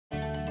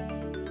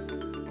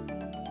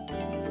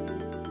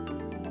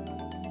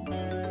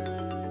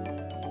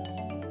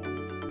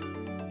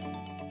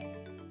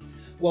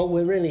Well,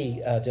 we're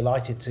really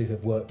delighted to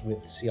have worked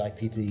with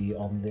CIPD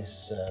on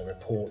this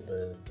report,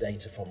 the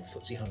data from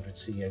FTSE 100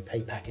 CEO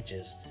pay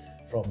packages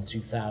from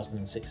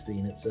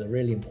 2016. It's a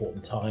really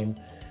important time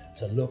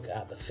to look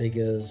at the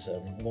figures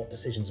and what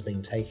decisions are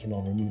being taken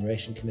on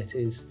remuneration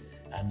committees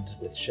and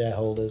with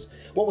shareholders.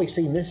 What we've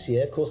seen this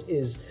year, of course,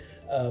 is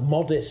a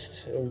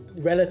modest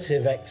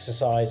relative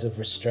exercise of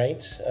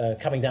restraint,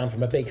 coming down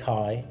from a big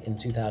high in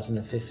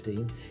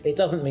 2015. It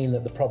doesn't mean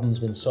that the problem's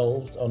been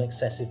solved on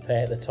excessive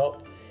pay at the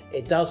top.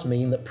 It does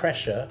mean that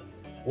pressure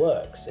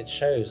works. It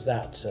shows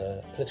that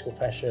political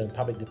pressure and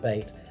public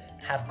debate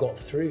have got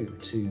through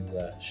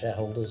to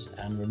shareholders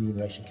and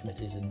remuneration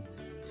committees in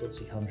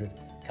FTSE 100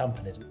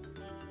 companies.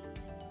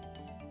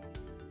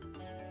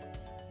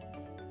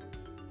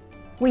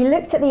 We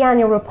looked at the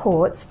annual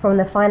reports from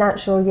the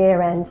financial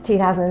year end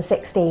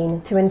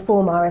 2016 to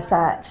inform our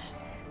research.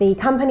 The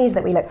companies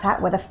that we looked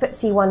at were the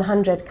FTSE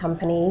 100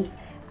 companies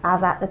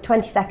as at the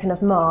 22nd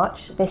of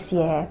March this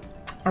year.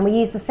 And we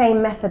used the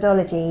same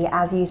methodology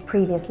as used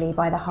previously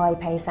by the High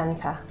Pay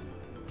Centre.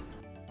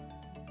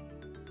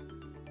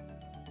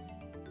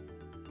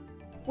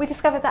 We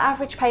discovered that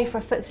average pay for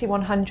a FTSE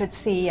 100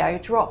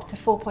 CEO dropped to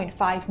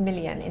 4.5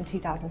 million in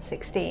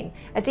 2016,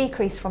 a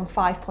decrease from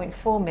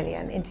 5.4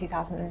 million in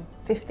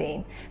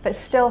 2015, but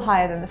still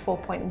higher than the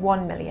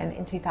 4.1 million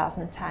in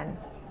 2010.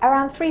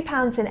 Around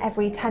 £3 in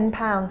every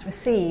 £10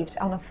 received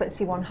on a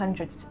FTSE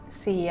 100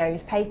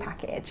 CEO's pay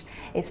package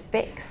is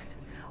fixed.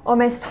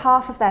 Almost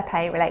half of their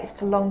pay relates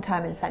to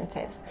long-term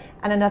incentives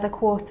and another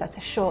quarter to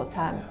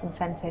short-term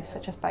incentives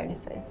such as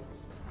bonuses.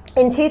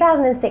 In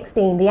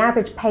 2016, the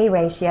average pay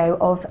ratio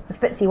of the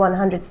FTSE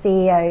 100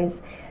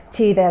 CEOs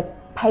to the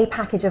pay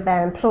package of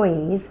their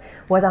employees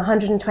was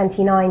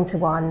 129 to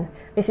 1.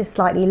 This is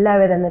slightly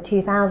lower than the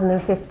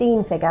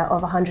 2015 figure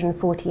of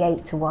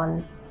 148 to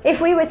 1. If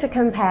we were to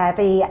compare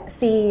the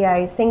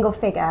CEO single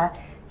figure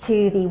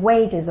to the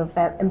wages of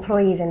the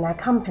employees in their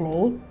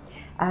company,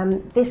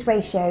 this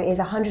ratio is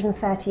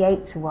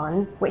 138 to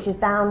 1, which is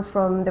down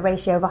from the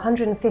ratio of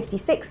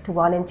 156 to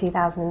 1 in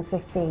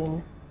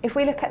 2015. If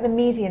we look at the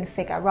median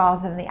figure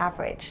rather than the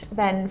average,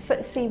 then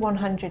FTSE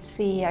 100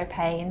 CEO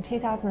pay in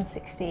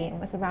 2016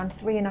 was around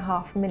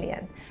 3.5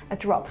 million, a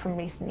drop from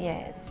recent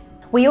years.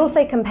 We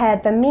also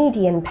compared the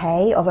median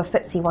pay of a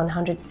FTSE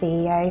 100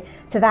 CEO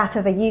to that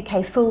of a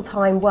UK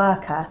full-time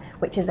worker,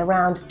 which is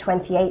around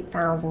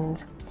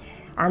 28,000.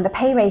 And the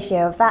pay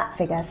ratio of that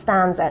figure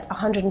stands at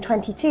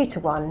 122 to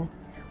 1,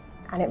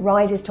 and it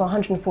rises to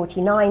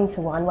 149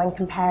 to 1 when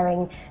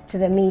comparing to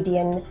the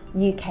median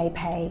UK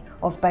pay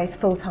of both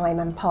full-time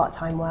and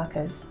part-time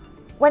workers.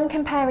 When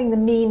comparing the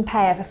mean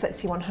pay of a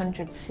FTSE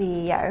 100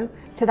 CEO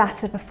to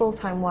that of a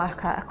full-time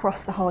worker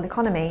across the whole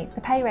economy,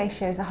 the pay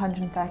ratio is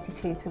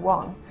 132 to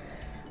 1,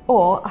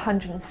 or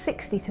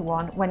 160 to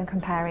 1 when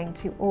comparing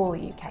to all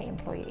UK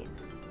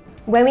employees.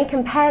 When we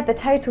compared the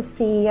total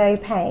CEO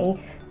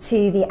pay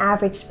to the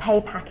average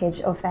pay package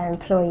of their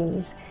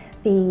employees,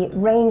 the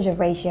range of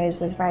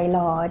ratios was very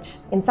large.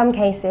 In some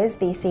cases,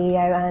 the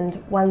CEO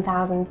earned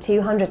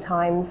 1,200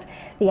 times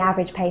the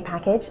average pay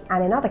package,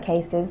 and in other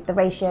cases, the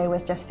ratio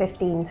was just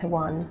 15 to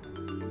 1.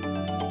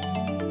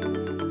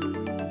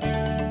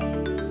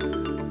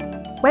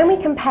 When we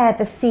compared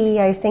the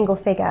CEO single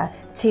figure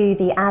to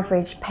the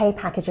average pay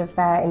package of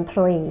their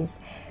employees,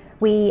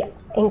 we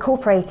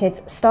incorporated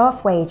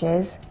staff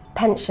wages,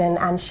 pension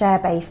and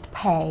share-based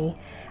pay,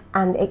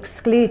 and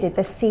excluded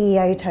the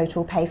CEO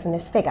total pay from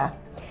this figure.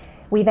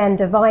 We then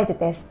divided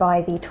this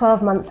by the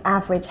 12-month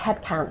average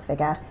headcount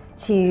figure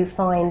to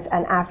find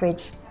an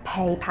average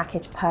pay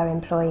package per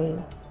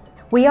employee.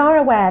 We are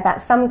aware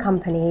that some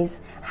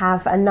companies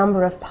have a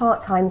number of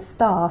part-time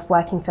staff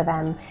working for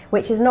them,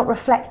 which is not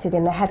reflected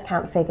in the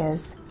headcount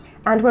figures.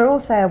 And we're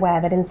also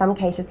aware that in some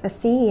cases the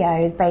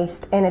CEO is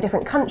based in a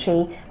different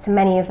country to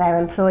many of their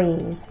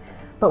employees.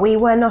 But we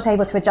were not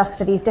able to adjust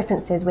for these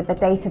differences with the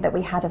data that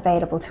we had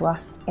available to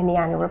us in the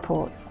annual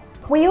reports.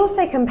 We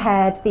also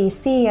compared the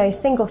CEO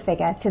single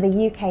figure to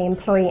the UK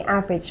employee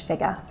average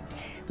figure.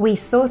 We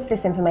sourced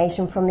this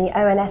information from the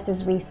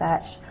ONS's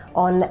research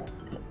on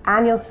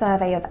annual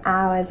survey of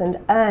hours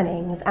and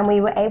earnings, and we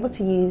were able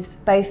to use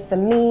both the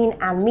mean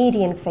and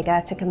median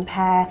figure to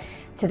compare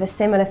to the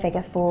similar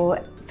figure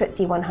for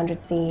FTSE 100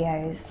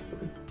 CEOs.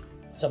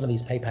 Some of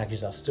these pay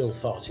packages are still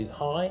far too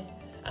high,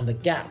 and the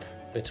gap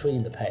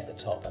between the pay at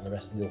the top and the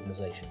rest of the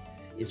organisation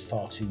is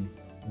far too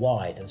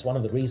wide. And it's one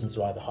of the reasons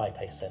why the High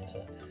Pay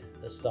Centre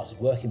has started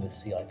working with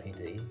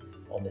CIPD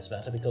on this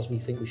matter, because we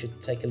think we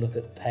should take a look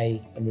at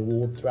pay and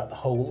reward throughout the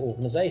whole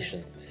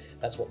organisation.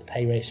 That's what the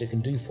pay ratio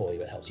can do for you.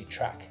 It helps you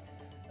track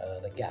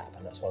the gap,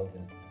 and that's why we've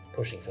been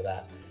pushing for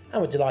that.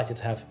 And we're delighted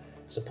to have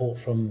support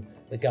from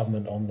the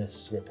government on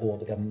this report.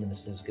 The government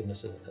minister has given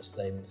us a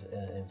statement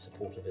in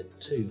support of it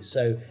too.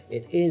 So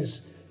it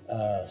is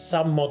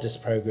some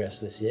modest progress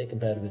this year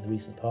compared with the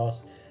recent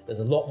past. There's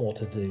a lot more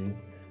to do,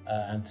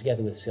 and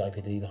together with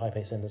CIPD, the High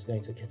Pay Centre is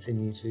going to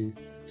continue to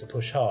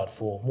push hard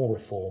for more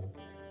reform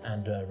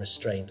and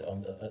restraint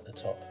at the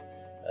top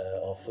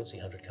of FTSE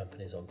 100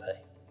 companies on pay.